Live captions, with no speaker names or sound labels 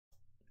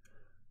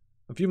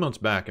A few months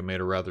back, I made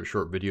a rather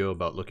short video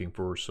about looking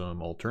for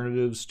some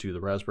alternatives to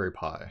the Raspberry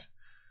Pi.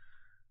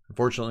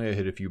 Unfortunately, I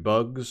hit a few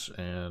bugs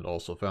and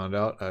also found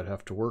out I'd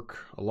have to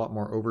work a lot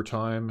more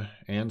overtime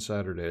and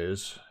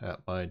Saturdays at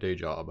my day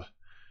job,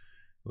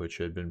 which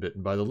had been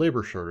bitten by the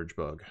labor shortage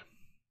bug.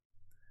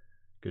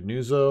 Good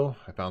news though,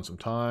 I found some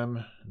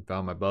time and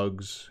found my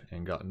bugs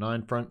and got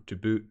 9Front to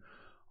boot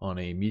on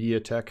a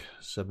Mediatek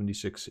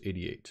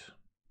 7688.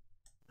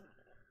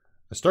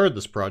 I started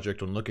this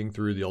project when looking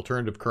through the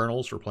alternative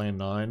kernels for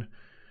Plan9.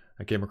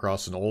 I came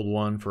across an old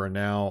one for a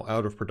now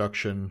out of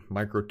production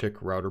MikroTik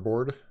router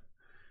board.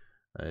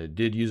 I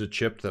did use a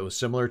chip that was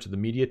similar to the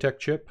Mediatek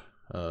chip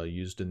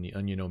used in the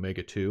Onion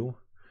Omega 2,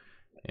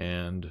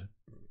 and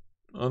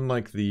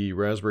unlike the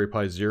Raspberry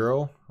Pi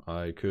Zero,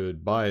 I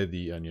could buy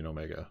the Onion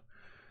Omega.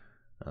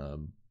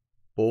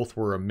 Both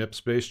were a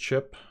MIPS-based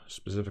chip,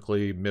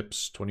 specifically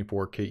MIPS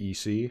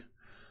 24KEC.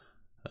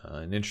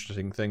 An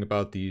interesting thing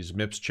about these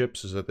MIPS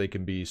chips is that they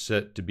can be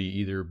set to be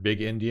either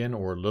Big Endian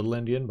or Little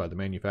Endian by the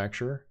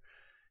manufacturer.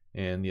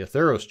 And the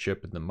Atheros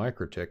chip in the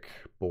MikroTik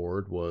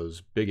board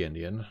was Big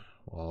Endian,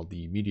 while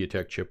the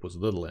Mediatek chip was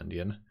Little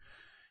Endian.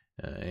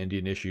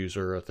 Endian issues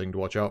are a thing to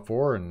watch out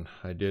for, and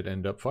I did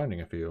end up finding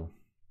a few.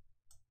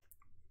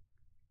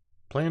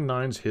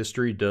 Plan9's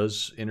history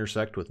does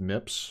intersect with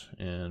MIPS,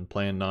 and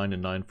Plan9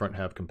 and 9Front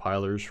have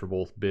compilers for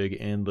both Big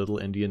and Little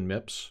Endian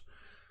MIPS.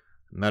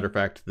 Matter of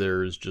fact,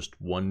 there's just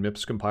one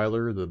MIPS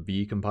compiler, the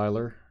B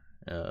compiler.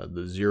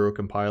 The Zero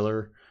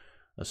compiler,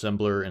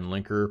 assembler, and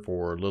linker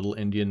for Little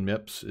Endian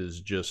MIPS is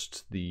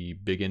just the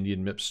Big Endian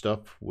MIPS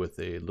stuff with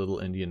a Little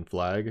Endian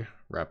flag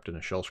wrapped in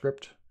a shell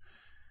script.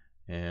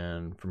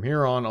 And from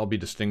here on, I'll be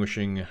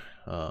distinguishing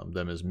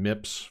them as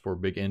MIPS for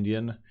Big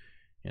Endian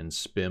and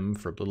SPIM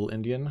for Little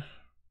Endian.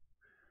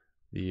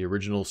 The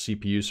original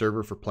CPU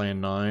server for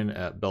Plan9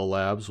 at Bell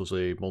Labs was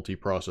a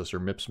multi-processor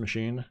MIPS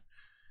machine.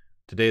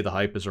 Today the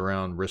hype is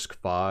around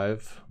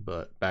RISC-V,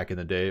 but back in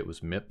the day it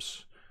was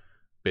MIPS.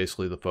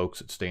 Basically the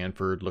folks at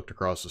Stanford looked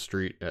across the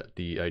street at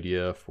the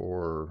idea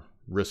for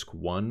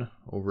RISC-1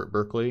 over at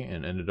Berkeley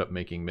and ended up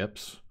making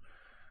MIPS.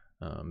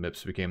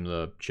 MIPS became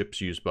the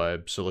chips used by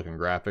Silicon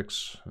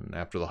Graphics, and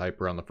after the hype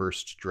around the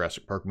first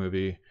Jurassic Park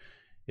movie,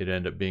 it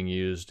ended up being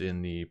used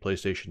in the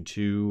PlayStation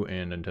 2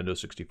 and Nintendo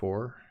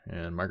 64,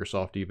 and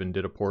Microsoft even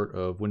did a port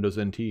of Windows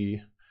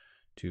NT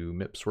to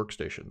MIPS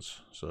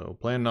workstations. So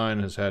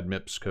Plan9 has had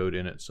MIPS code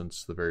in it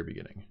since the very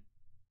beginning.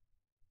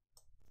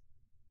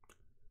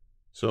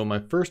 So my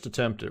first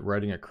attempt at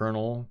writing a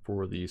kernel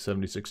for the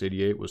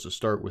 7688 was to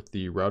start with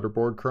the router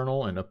board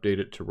kernel and update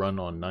it to run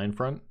on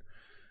 9Front.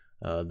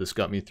 This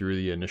got me through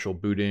the initial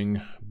booting,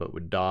 but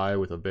would die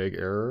with a vague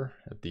error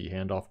at the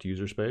handoff to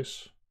user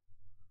space.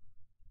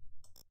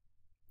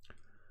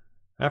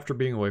 After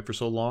being away for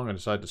so long, I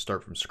decided to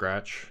start from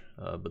scratch,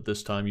 but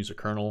this time use a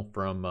kernel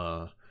from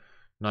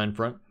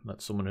 9Front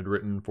that someone had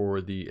written for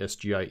the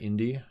SGI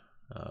Indy.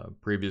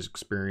 Previous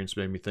experience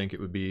made me think it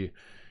would be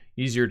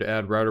easier to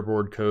add router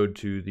board code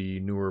to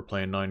the newer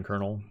Plan9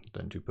 kernel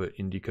than to put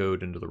Indy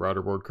code into the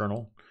router board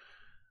kernel.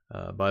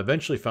 But I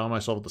eventually found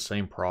myself with the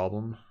same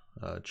problem.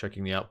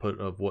 Checking the output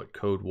of what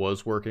code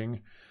was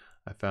working,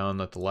 I found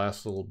that the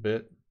last little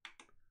bit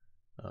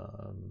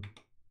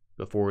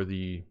before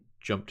the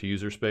jump to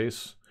user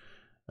space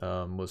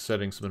was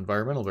setting some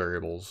environmental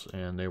variables,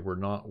 and they were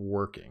not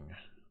working.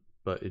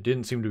 But it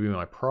didn't seem to be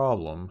my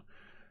problem,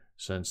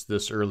 since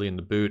this early in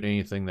the boot,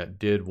 anything that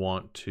did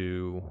want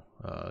to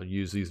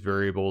use these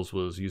variables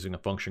was using a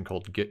function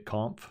called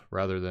getconf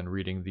rather than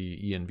reading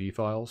the env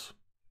files.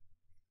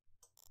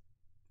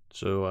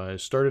 So I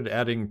started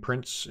adding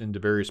prints into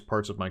various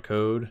parts of my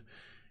code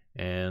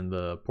and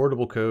the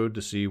portable code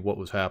to see what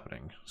was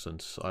happening,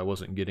 since I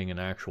wasn't getting an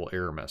actual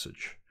error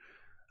message.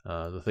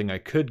 The thing I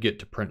could get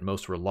to print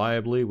most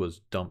reliably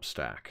was dump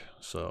stack,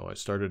 so I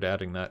started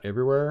adding that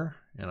everywhere,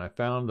 and I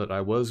found that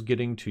I was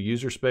getting to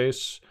user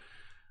space,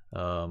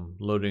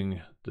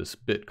 loading this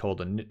bit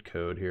called a knit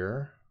code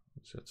here.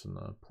 So it's in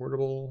the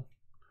portable.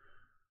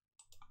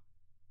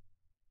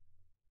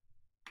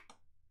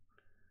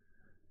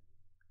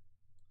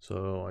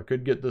 So I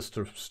could get this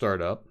to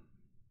start up,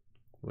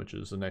 which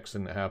is the next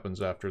thing that happens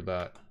after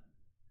that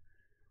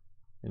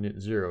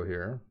init 0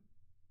 here.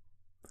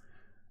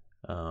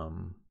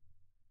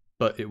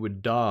 But it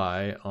would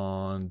die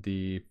on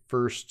the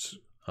first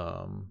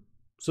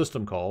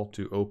system call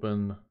to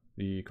open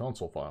the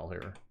console file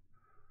here.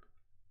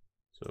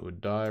 So it would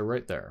die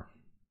right there.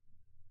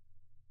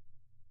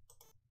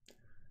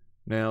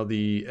 Now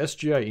the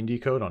SGI Indy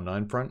code on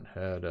 9Front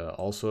had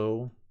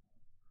also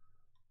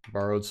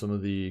borrowed some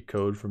of the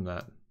code from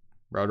that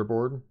router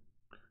board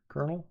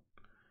kernel.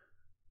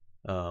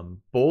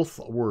 Both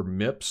were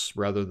MIPS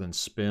rather than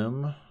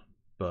SPIM,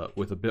 but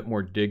with a bit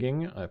more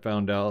digging, I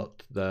found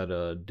out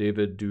that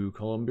David Du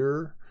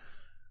Colombier,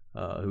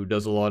 who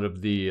does a lot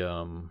of the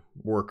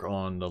work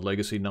on the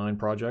Legacy 9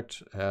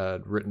 project,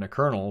 had written a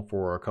kernel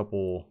for a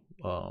couple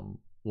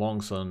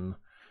Longsun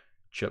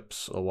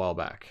chips a while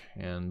back,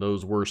 and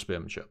those were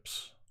SPIM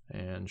chips.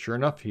 And sure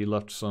enough, he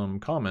left some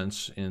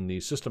comments in the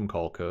system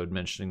call code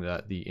mentioning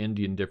that the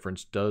Indian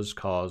difference does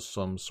cause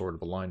some sort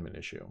of alignment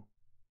issue.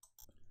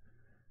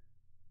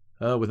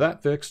 With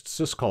that fixed,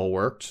 syscall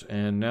worked,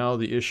 and now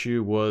the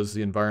issue was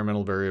the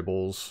environmental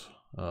variables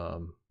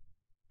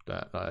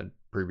that I'd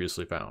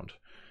previously found.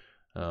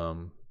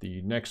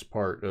 The next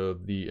part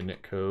of the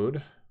init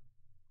code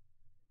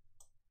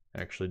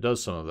actually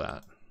does some of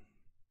that.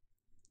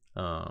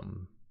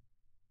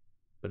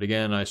 But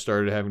again, I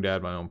started having to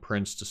add my own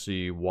prints to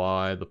see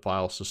why the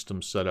file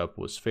system setup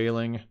was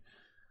failing.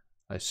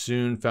 I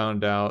soon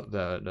found out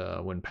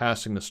that when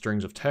passing the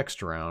strings of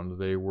text around,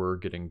 they were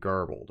getting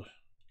garbled.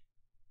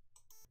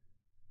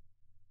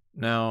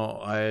 Now,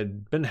 I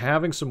had been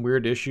having some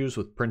weird issues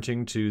with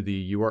printing to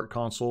the UART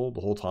console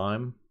the whole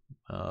time,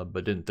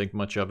 but didn't think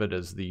much of it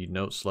as the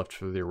notes left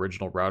for the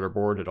original router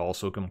board had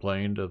also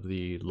complained of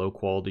the low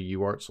quality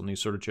UARTs on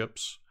these sort of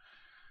chips.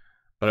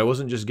 But I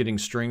wasn't just getting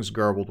strings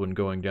garbled when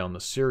going down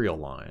the serial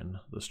line,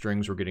 the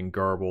strings were getting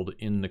garbled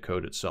in the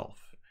code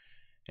itself.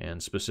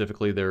 And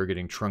specifically, they were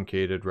getting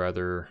truncated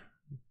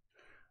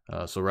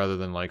so rather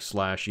than like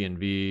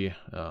 /env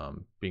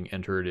being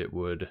entered, it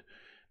would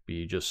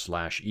be just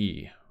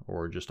 /e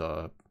or just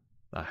a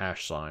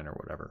hash sign or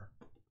whatever.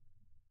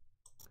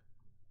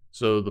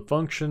 So the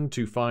function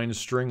to find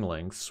string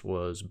lengths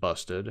was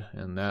busted,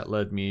 and that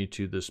led me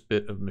to this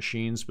bit of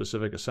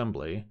machine-specific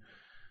assembly.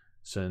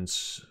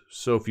 Since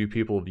so few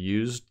people have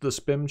used the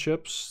SPIM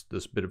chips,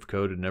 this bit of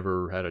code had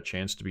never had a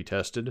chance to be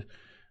tested.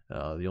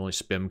 The only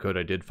SPIM code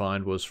I did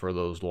find was for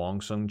those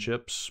Longsung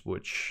chips,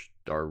 which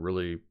are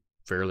really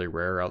fairly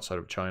rare outside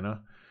of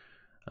China.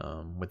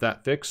 With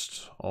that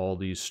fixed, all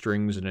these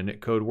strings and init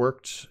code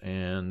worked,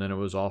 and then it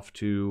was off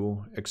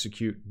to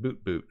execute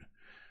boot.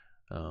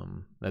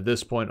 At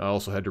this point, I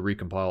also had to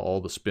recompile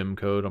all the SPIM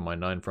code on my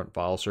 9Front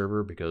file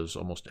server because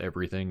almost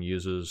everything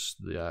uses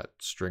that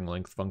string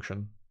length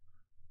function.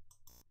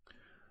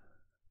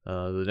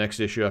 The next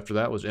issue after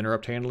that was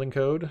interrupt handling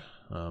code.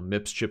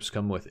 MIPS chips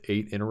come with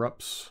 8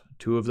 interrupts.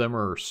 2 of them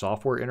are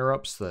software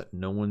interrupts that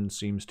no one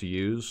seems to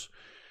use,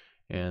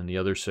 and the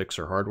other 6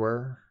 are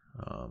hardware.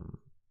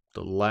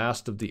 The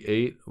last of the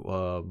 8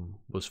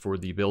 was for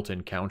the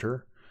built-in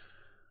counter.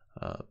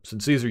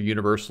 Since these are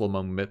universal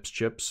among MIPS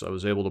chips, I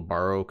was able to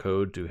borrow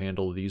code to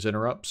handle these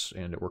interrupts,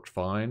 and it worked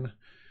fine.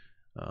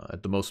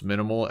 At the most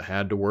minimal, it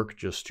had to work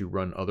just to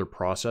run other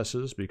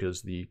processes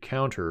because the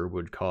counter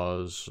would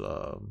cause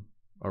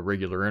a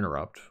regular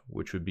interrupt,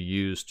 which would be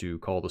used to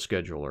call the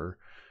scheduler,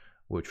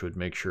 which would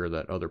make sure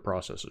that other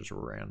processes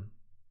were ran.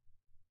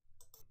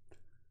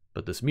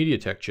 But this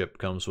Mediatek chip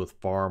comes with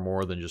far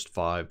more than just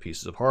 5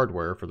 pieces of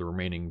hardware for the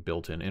remaining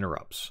built-in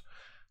interrupts.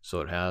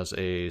 So it has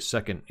a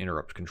second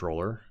interrupt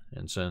controller,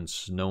 and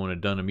since no one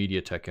had done a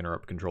Mediatek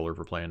interrupt controller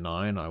for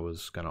Plan9, I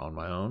was kind of on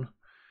my own.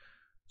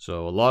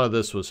 So a lot of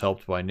this was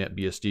helped by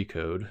NetBSD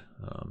code,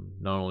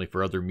 not only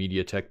for other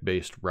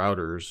Mediatek-based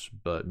routers,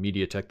 but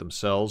Mediatek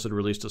themselves had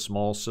released a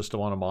small system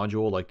on a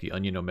module like the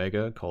Onion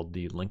Omega called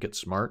the Linkit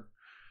Smart.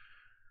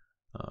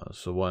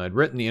 So when I'd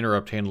written the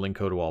interrupt handling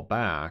code a while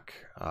back,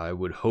 I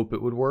would hope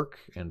it would work,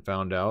 and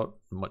found out,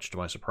 much to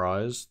my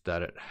surprise,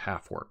 that it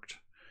half worked.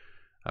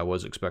 I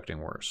was expecting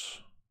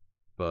worse.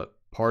 But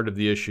part of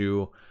the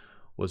issue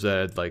was that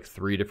I had like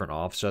 3 different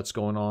offsets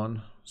going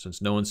on.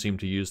 Since no one seemed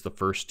to use the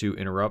first 2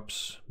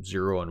 interrupts,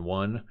 0 and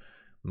 1,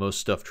 most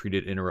stuff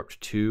treated interrupt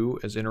 2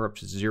 as interrupt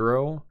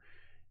 0,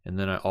 and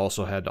then I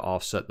also had to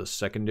offset the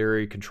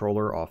secondary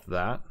controller off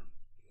that.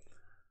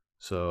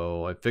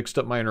 So I fixed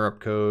up my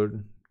interrupt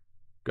code,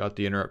 got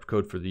the interrupt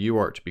code for the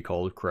UART to be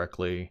called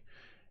correctly,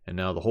 and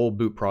now the whole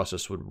boot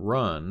process would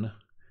run,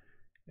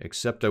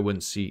 except I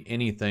wouldn't see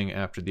anything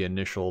after the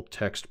initial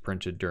text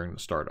printed during the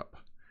startup.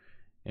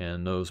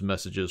 And those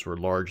messages were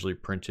largely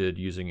printed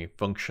using a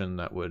function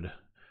that would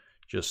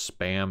just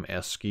spam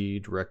ASCII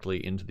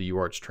directly into the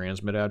UART's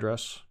transmit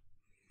address.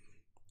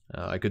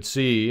 I could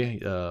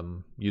see,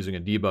 using a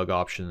debug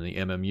option in the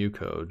MMU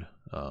code,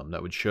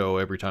 that would show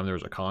every time there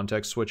was a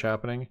context switch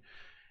happening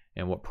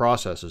and what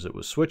processes it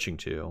was switching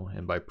to.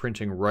 And by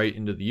printing right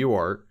into the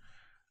UART,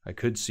 I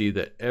could see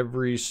that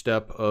every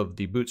step of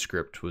the boot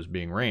script was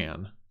being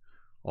ran,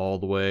 all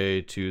the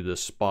way to the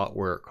spot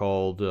where it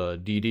called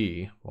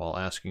DD while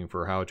asking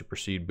for how to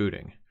proceed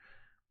booting,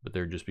 but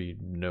there'd just be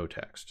no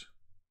text.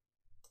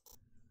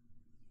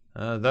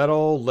 That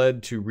all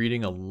led to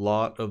reading a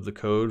lot of the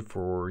code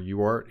for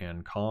UART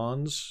and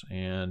cons,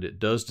 and it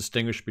does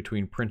distinguish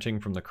between printing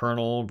from the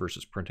kernel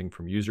versus printing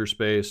from user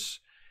space,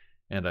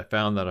 and I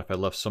found that if I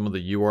left some of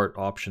the UART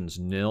options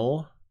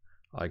nil,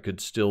 I could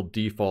still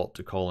default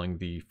to calling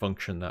the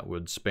function that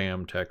would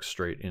spam text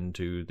straight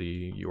into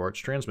the UART's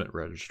transmit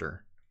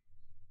register.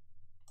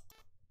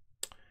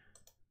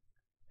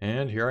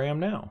 And here I am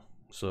now.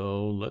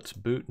 So let's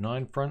boot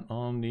 9Front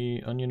on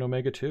the Onion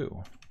Omega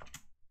 2.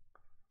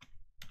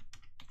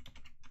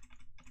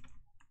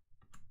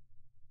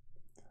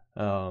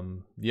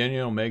 The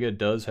Onion Omega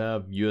does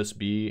have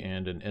USB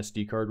and an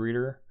SD card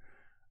reader,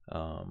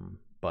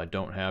 but I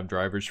don't have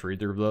drivers for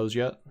either of those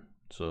yet,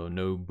 so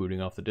no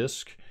booting off the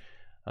disk.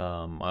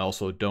 I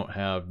also don't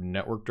have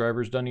network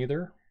drivers done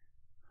either.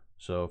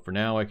 So for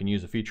now I can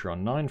use a feature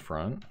on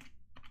 9Front,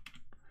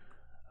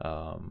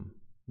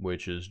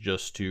 which is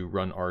just to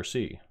run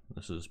RC.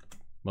 This is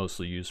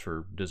mostly used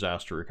for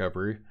disaster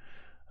recovery.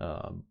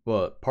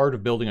 But part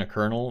of building a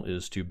kernel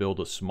is to build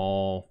a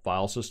small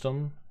file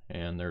system,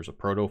 and there's a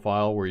proto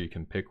file where you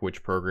can pick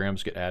which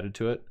programs get added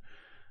to it.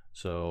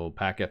 So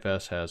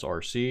packfs has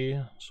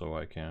RC, so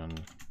I can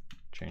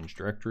change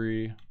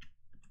directory.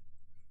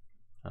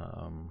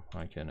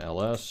 I can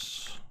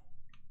ls.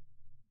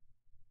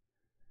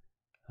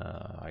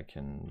 I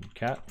can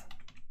cat.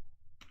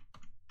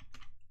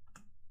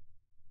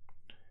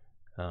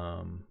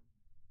 And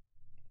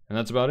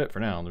that's about it for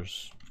now.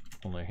 There's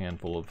only a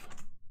handful of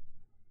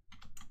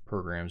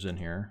programs in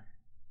here.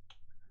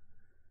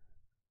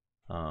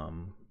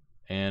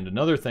 And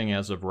another thing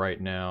as of right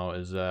now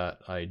is that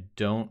I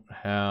don't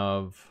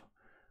have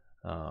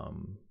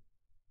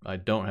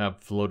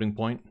floating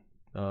point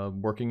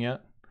working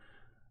yet.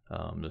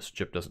 This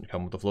chip doesn't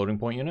come with a floating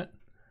point unit.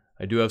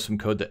 I do have some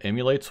code that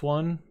emulates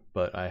one,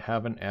 but I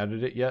haven't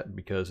added it yet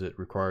because it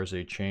requires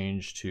a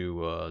change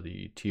to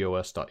the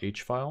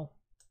tos.h file.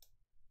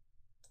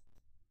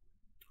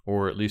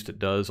 Or at least it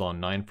does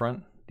on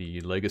 9Front.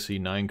 The legacy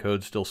 9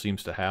 code still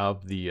seems to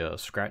have the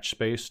scratch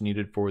space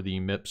needed for the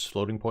MIPS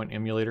floating point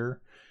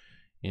emulator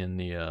in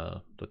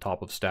the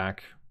top of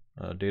stack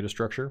data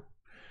structure.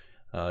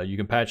 You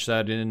can patch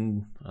that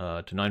in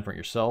to 9Front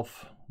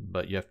yourself,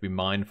 but you have to be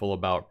mindful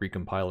about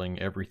recompiling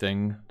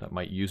everything that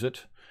might use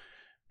it,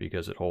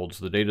 because it holds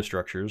the data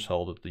structures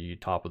held at the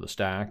top of the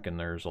stack, and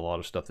there's a lot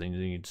of stuff that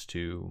needs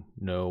to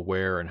know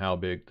where and how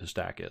big the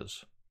stack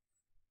is.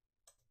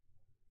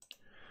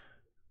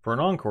 For an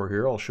encore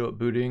here, I'll show it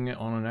booting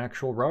on an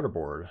actual router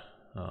board.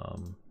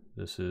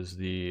 This is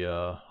the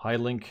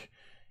Hi-Link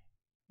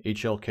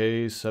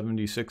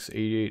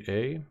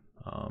HLK7688A.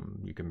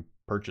 You can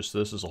purchase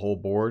this as a whole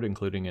board,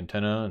 including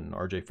antenna and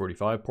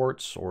RJ45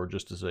 ports, or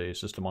just as a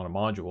system on a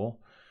module.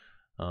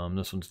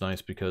 This one's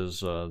nice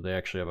because they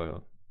actually have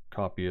a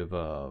copy of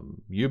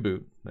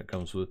U-boot that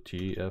comes with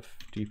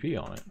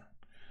TFTP on it.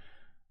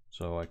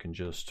 So I can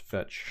just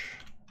fetch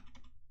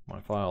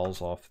my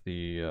files off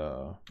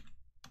the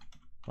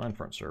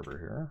 9Front server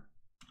here.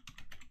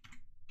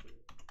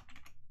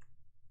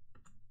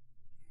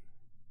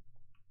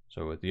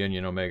 So with the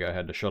Onion Omega, I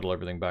had to shuttle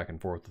everything back and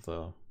forth with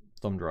the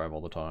thumb drive all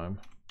the time.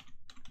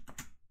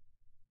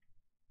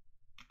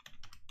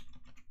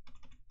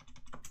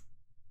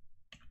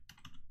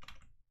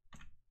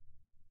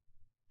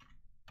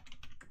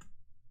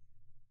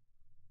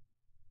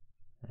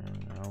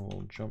 And now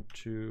we'll jump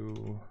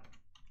to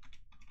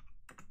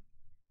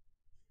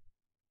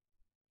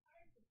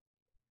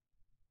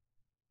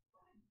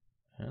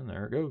and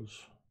there it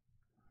goes.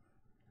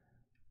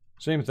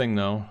 Same thing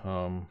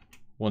though,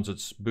 once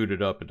it's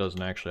booted up, it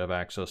doesn't actually have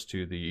access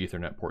to the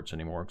Ethernet ports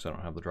anymore because I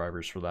don't have the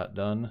drivers for that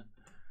done.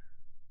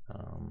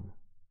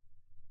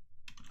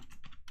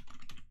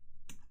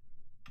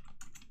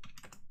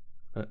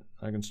 But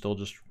I can still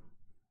just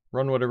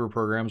run whatever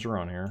programs are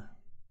on here.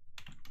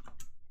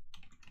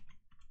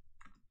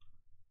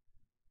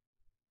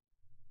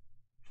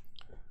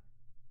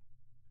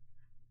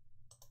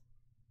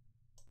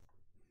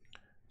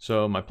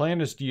 So my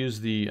plan is to use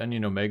the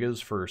Onion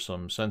Omegas for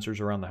some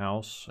sensors around the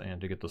house, and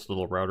to get this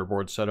little router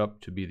board set up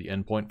to be the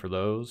endpoint for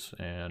those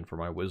and for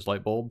my Wiz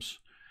light bulbs.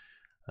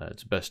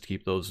 It's best to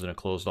keep those in a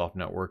closed off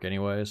network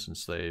anyway,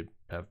 since they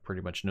have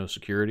pretty much no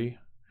security.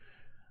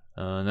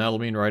 And that'll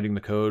mean writing the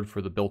code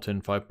for the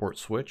built-in 5-port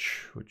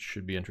switch, which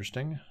should be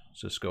interesting.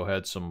 Cisco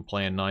had some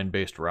Plan9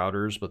 based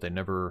routers, but they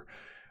never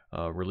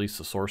released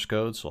the source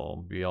code, so I'll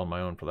be on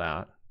my own for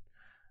that.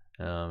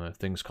 If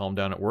things calm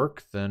down at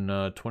work, then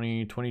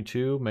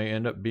 2022 may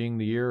end up being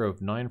the year of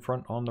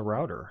 9Front on the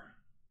router.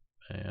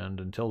 And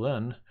until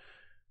then,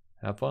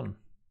 have fun.